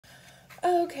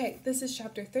Okay, this is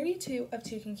chapter 32 of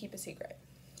Two Can Keep a Secret.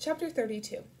 Chapter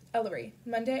 32, Ellery,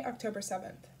 Monday, October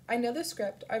 7th. I know the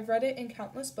script, I've read it in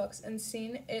countless books and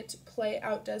seen it play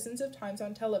out dozens of times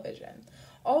on television.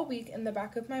 All week in the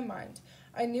back of my mind,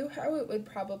 I knew how it would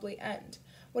probably end.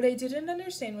 What I didn't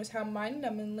understand was how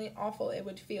mind-numbingly awful it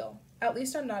would feel. At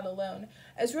least I'm not alone.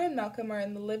 Ezra and Malcolm are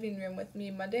in the living room with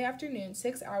me Monday afternoon,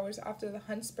 6 hours after the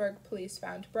Huntsburg police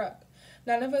found Brooke.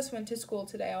 None of us went to school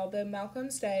today, although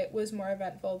Malcolm's day was more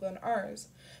eventful than ours.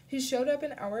 He showed up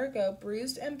an hour ago,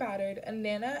 bruised and battered, and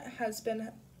Nana has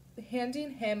been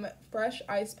handing him fresh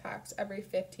ice packs every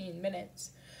 15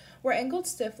 minutes. We're angled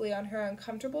stiffly on her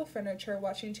uncomfortable furniture,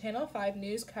 watching Channel 5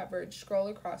 news coverage scroll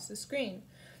across the screen.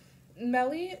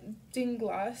 Melly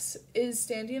Dinglass is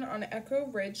standing on Echo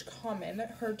Ridge Common,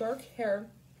 her dark hair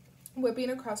whipping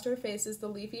across her face as the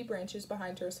leafy branches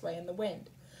behind her sway in the wind.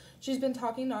 She's been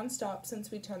talking nonstop since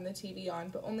we turned the TV on,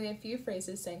 but only a few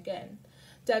phrases sank in.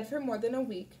 Dead for more than a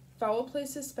week. Foul play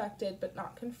suspected but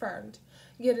not confirmed.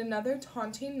 Yet another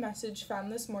taunting message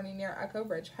found this morning near Echo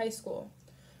Ridge High School.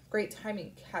 Great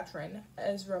timing, Katrin,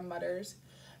 Ezra mutters.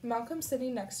 Malcolm's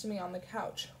sitting next to me on the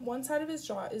couch. One side of his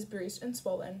jaw is bruised and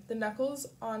swollen. The knuckles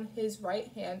on his right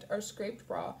hand are scraped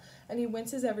raw, and he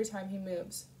winces every time he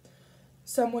moves.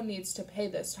 Someone needs to pay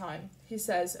this time, he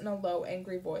says in a low,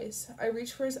 angry voice. I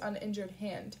reach for his uninjured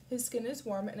hand. His skin is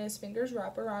warm, and his fingers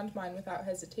wrap around mine without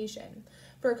hesitation.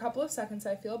 For a couple of seconds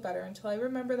I feel better until I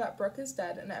remember that Brooke is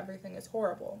dead and everything is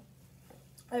horrible.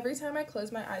 Every time I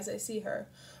close my eyes I see her,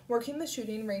 working the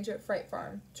shooting range at Fright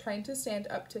Farm, trying to stand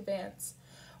up to Vance,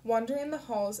 wandering the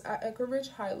halls at Echo Ridge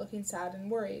High looking sad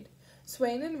and worried,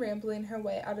 swaying and rambling her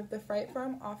way out of the Fright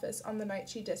Farm office on the night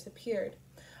she disappeared.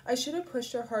 I should have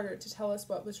pushed her harder to tell us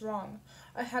what was wrong.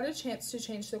 I had a chance to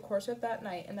change the course of that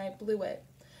night, and I blew it.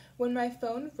 When my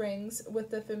phone rings with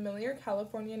the familiar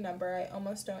California number, I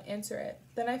almost don't answer it.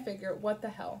 Then I figure, what the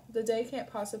hell? The day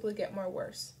can't possibly get more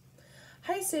worse.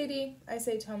 Hi, Sadie, I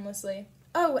say tonelessly.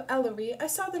 Oh, Ellery, I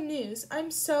saw the news.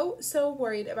 I'm so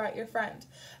worried about your friend.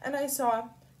 And I saw...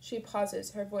 She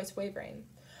pauses, her voice wavering.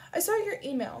 I saw your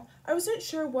email. I wasn't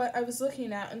sure what I was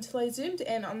looking at until I zoomed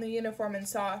in on the uniform and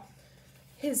saw...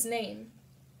 his name.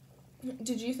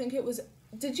 Did you think it was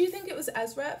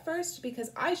Ezra at first?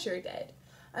 Because I sure did.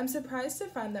 I'm surprised to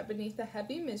find that beneath the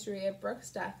heavy misery of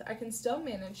Brooke's death, I can still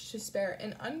manage to spare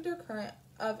an undercurrent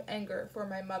of anger for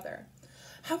my mother.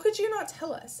 How could you not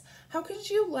tell us? How could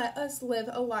you let us live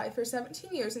a lie for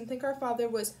 17 years and think our father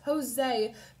was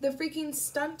Jose, the freaking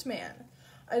stuntman?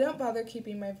 I don't bother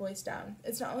keeping my voice down.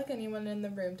 It's not like anyone in the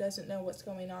room doesn't know what's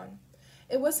going on.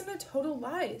 It wasn't a total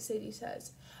lie, Sadie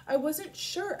says. I wasn't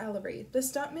sure, Ellery. The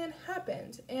stuntman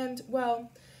happened, and,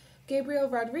 well, Gabriel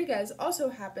Rodriguez also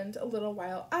happened a little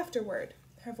while afterward.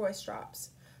 Her voice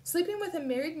drops. Sleeping with a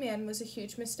married man was a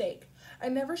huge mistake. I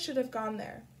never should have gone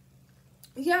there.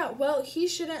 Yeah, well, he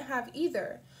shouldn't have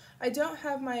either. I don't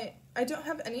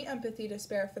have any empathy to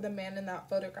spare for the man in that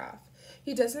photograph.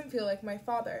 He doesn't feel like my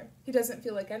father. He doesn't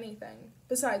feel like anything.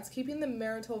 Besides, keeping the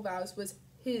marital vows was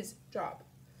his job.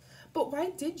 But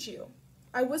why did you?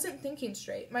 I wasn't thinking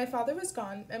straight. My father was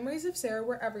gone, memories of Sarah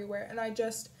were everywhere, and I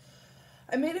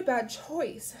made a bad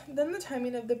choice. Then the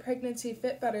timing of the pregnancy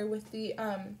fit better with the,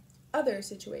 other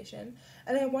situation,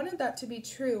 and I wanted that to be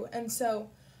true, and so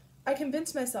I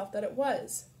convinced myself that it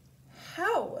was.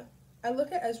 How? I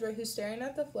look at Ezra, who's staring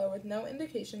at the floor with no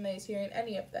indication that he's hearing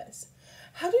any of this.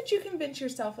 How did you convince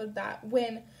yourself of that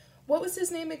when, what was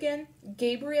his name again?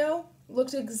 Gabriel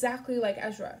looked exactly like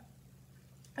Ezra.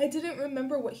 I didn't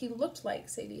remember what he looked like,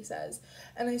 Sadie says,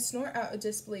 and I snort out a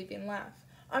disbelieving laugh.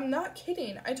 I'm not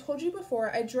kidding. I told you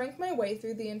before I drank my way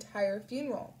through the entire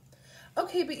funeral.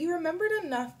 Okay, but you remembered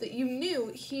enough that you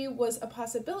knew he was a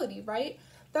possibility, right?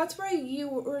 That's why you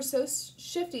were so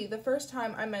shifty the first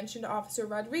time I mentioned Officer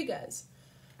Rodriguez.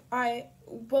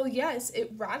 Well, yes,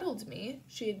 it rattled me,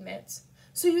 she admits.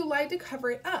 So you lied to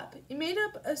cover it up. You made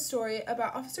up a story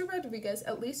about Officer Rodriguez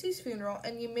at Lacey's funeral,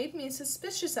 and you made me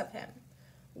suspicious of him.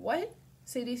 What?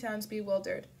 Sadie sounds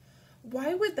bewildered.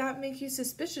 Why would that make you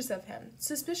suspicious of him?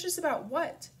 Suspicious about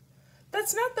what?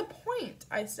 That's not the point,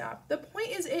 I stopped. The point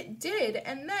is it did,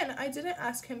 and then I didn't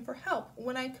ask him for help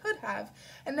when I could have,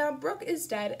 and now Brooke is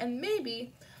dead, and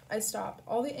maybe... I stopped.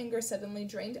 All the anger suddenly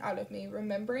drained out of me,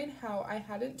 remembering how I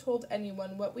hadn't told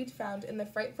anyone what we'd found in the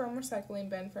Fright Farm recycling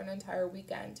bin for an entire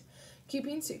weekend,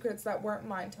 keeping secrets that weren't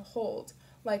mine to hold,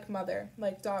 like mother,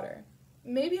 like daughter.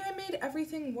 Maybe I made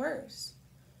everything worse.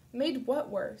 Made what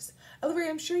worse? Ellery,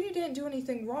 I'm sure you didn't do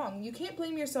anything wrong. You can't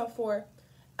blame yourself for...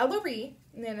 Ellery,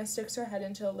 Nana sticks her head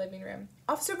into the living room.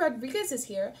 Officer Rodriguez is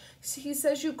here. He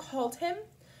says you called him?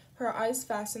 Her eyes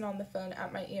fasten on the phone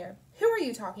at my ear. Who are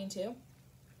you talking to?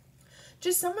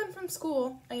 Just someone from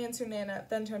school, I answer Nana,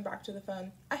 then turn back to the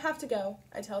phone. I have to go,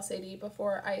 I tell Sadie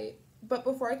before I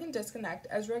can disconnect,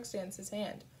 Ezra extends his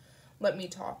hand. Let me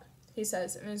talk, he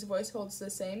says, and his voice holds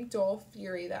the same dull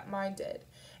fury that mine did.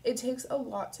 It takes a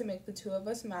lot to make the two of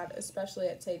us mad, especially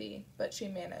at Sadie, but she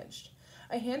managed.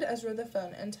 I hand Ezra the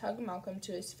phone and tug Malcolm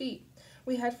to his feet.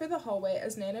 We head for the hallway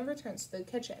as Nana returns to the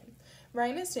kitchen.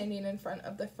 Ryan is standing in front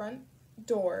of the front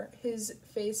door, his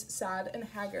face sad and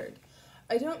haggard.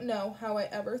 I don't know how I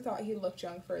ever thought he looked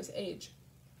young for his age.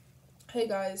 Hey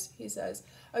guys, he says.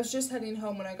 I was just heading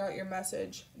home when I got your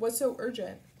message. What's so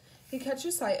urgent? He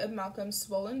catches sight of Malcolm's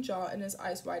swollen jaw and his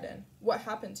eyes widen. What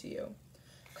happened to you?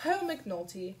 Kyle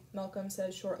McNulty, Malcolm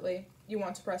says shortly. You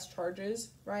want to press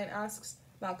charges? Ryan asks.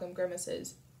 Malcolm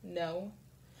grimaces. No.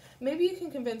 Maybe you can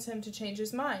convince him to change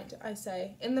his mind, I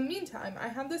say. In the meantime, I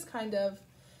have this kind of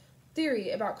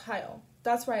theory about Kyle.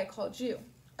 That's why I called you.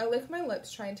 I lick my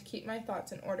lips, trying to keep my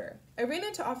thoughts in order. I ran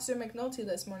into Officer McNulty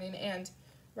this morning and...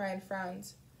 Ryan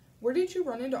frowns. Where did you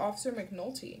run into Officer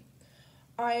McNulty?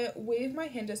 I wave my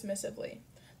hand dismissively.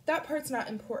 That part's not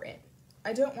important.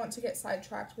 I don't want to get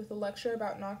sidetracked with a lecture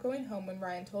about not going home when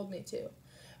Ryan told me to.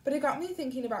 But it got me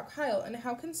thinking about Kyle and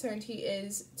how concerned he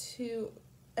is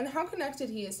and how connected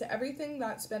he is to everything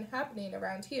that's been happening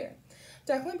around here.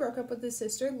 Declan broke up with his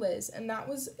sister Liz, and that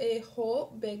was a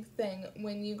whole big thing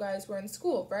when you guys were in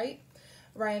school, right?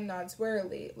 Ryan nods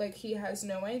warily, like he has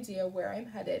no idea where I'm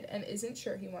headed and isn't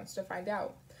sure he wants to find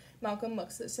out. Malcolm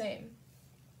looks the same.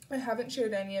 I haven't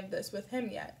shared any of this with him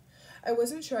yet. I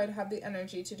wasn't sure I'd have the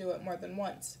energy to do it more than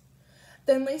once.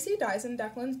 Then Lacey dies and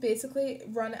Declan's basically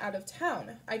run out of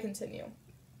town, I continue.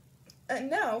 And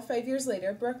now, 5 years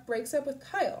later, Brooke breaks up with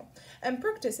Kyle, and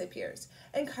Brooke disappears.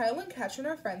 And Kyle and Katrin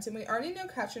are friends, and we already know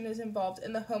Katrin is involved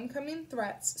in the homecoming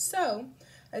threats, so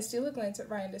I steal a glance at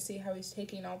Ryan to see how he's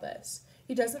taking all this.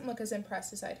 He doesn't look as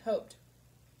impressed as I'd hoped.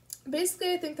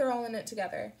 Basically, I think they're all in it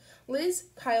together. Liz,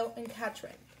 Kyle, and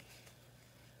Katrin.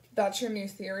 That's your new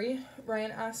theory?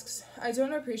 Ryan asks. I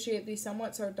don't appreciate the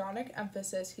somewhat sardonic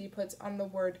emphasis he puts on the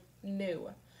word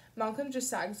new. Malcolm just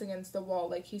sags against the wall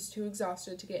like he's too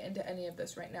exhausted to get into any of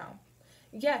this right now.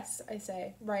 Yes, I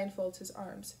say. Ryan folds his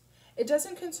arms. It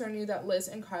doesn't concern you that Liz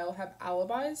and Kyle have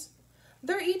alibis?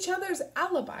 They're each other's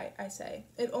alibi, I say.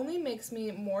 It only makes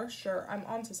me more sure I'm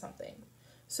onto something.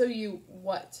 So you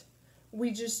what?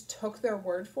 We just took their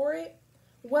word for it?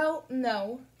 Well,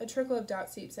 no. A trickle of doubt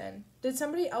seeps in. Did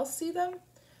somebody else see them?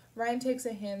 Ryan takes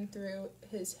a hand through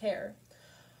his hair.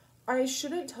 I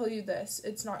shouldn't tell you this,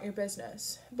 it's not your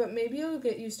business, but maybe it'll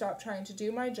get you stopped trying to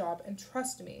do my job and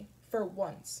trust me, for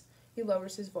once. He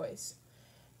lowers his voice.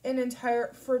 An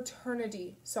entire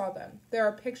fraternity saw them. There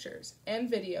are pictures and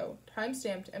video,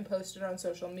 time-stamped and posted on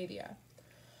social media.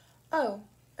 Oh,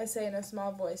 I say in a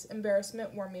small voice,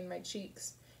 embarrassment warming my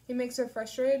cheeks. He makes a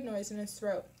frustrated noise in his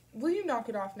throat. Will you knock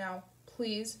it off now,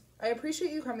 please? I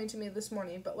appreciate you coming to me this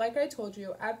morning, but like I told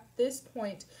you, at this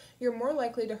point, you're more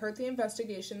likely to hurt the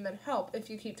investigation than help if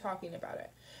you keep talking about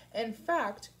it. In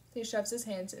fact, he shoves his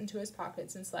hands into his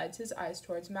pockets and slides his eyes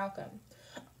towards Malcolm.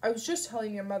 I was just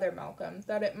telling your mother, Malcolm,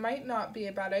 that it might not be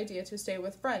a bad idea to stay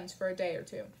with friends for a day or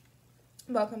two.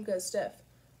 Malcolm goes stiff.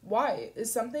 Why?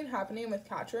 Is something happening with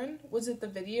Katrin? Was it the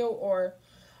video or...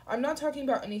 I'm not talking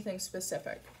about anything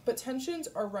specific, but tensions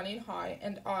are running high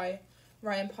and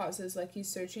Ryan pauses like he's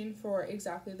searching for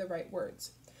exactly the right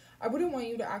words. I wouldn't want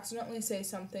you to accidentally say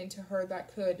something to her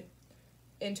that could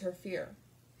interfere.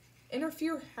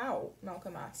 Interfere how?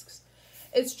 Malcolm asks.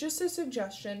 It's just a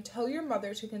suggestion. Tell your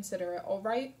mother to consider it, all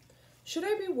right? Should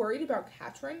I be worried about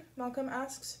Katrin? Malcolm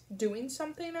asks. Doing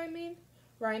something, I mean?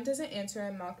 Ryan doesn't answer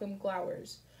and Malcolm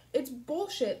glowers. It's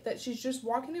bullshit that she's just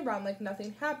walking around like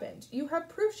nothing happened. You have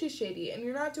proof she's shady and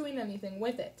you're not doing anything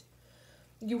with it.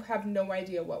 You have no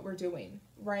idea what we're doing.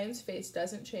 Ryan's face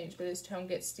doesn't change, but his tone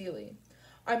gets steely.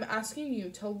 I'm asking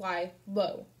you to lie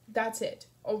low. That's it.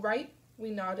 All right? We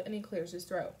nod and he clears his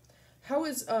throat. How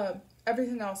is,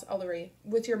 everything else, Ellery,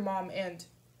 with your mom and,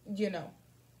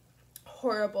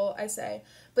 Horrible, I say.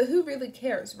 But who really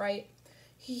cares, right?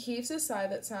 He heaves a sigh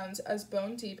that sounds as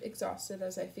bone-deep exhausted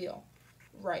as I feel.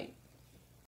 Right.